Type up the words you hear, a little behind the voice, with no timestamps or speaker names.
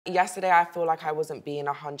Yesterday, I feel like I wasn't being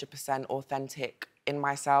 100% authentic in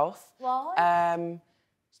myself. Why?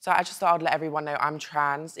 So I just thought I'd let everyone know I'm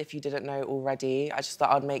trans, if you didn't know already. I just thought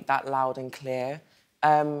I'd make that loud and clear.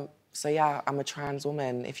 So yeah, I'm a trans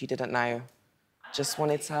woman, if you didn't know. Just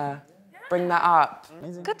wanted to bring that up.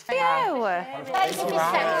 Good for you. Thank you for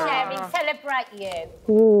sharing. Celebrate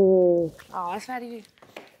you. Ooh. Oh, that's very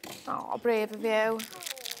brave of you.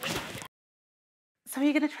 So are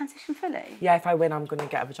you going to transition fully? Yeah, if I win, I'm gonna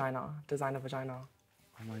get a vagina, designer vagina.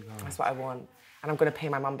 Oh my God. That's what I want. And I'm gonna pay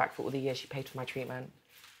my mum back for all the years she paid for my treatment.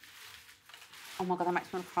 Oh my God, that makes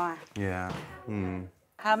me want to cry. Yeah.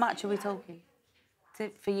 How much are we talking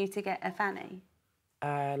for you to get a fanny?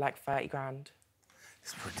 Like 30 grand.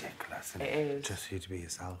 It's ridiculous, isn't It is. Just for you to be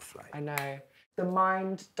yourself, like. I know. The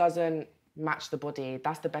mind doesn't match the body.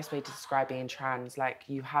 That's the best way to describe being trans. Like,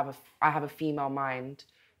 I have a female mind,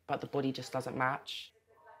 but the body just doesn't match.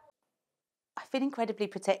 I feel incredibly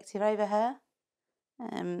protective over her.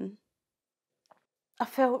 I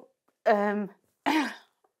felt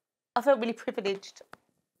I felt really privileged.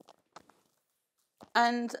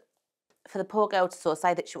 And for the poor girl to sort of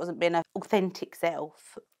say that she wasn't being her authentic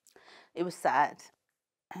self, it was sad.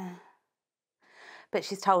 But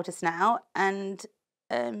she's told us now, and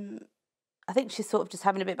I think she's sort of just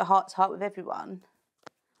having a bit of a heart-to-heart with everyone.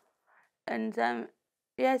 And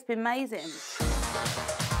yeah, it's been amazing.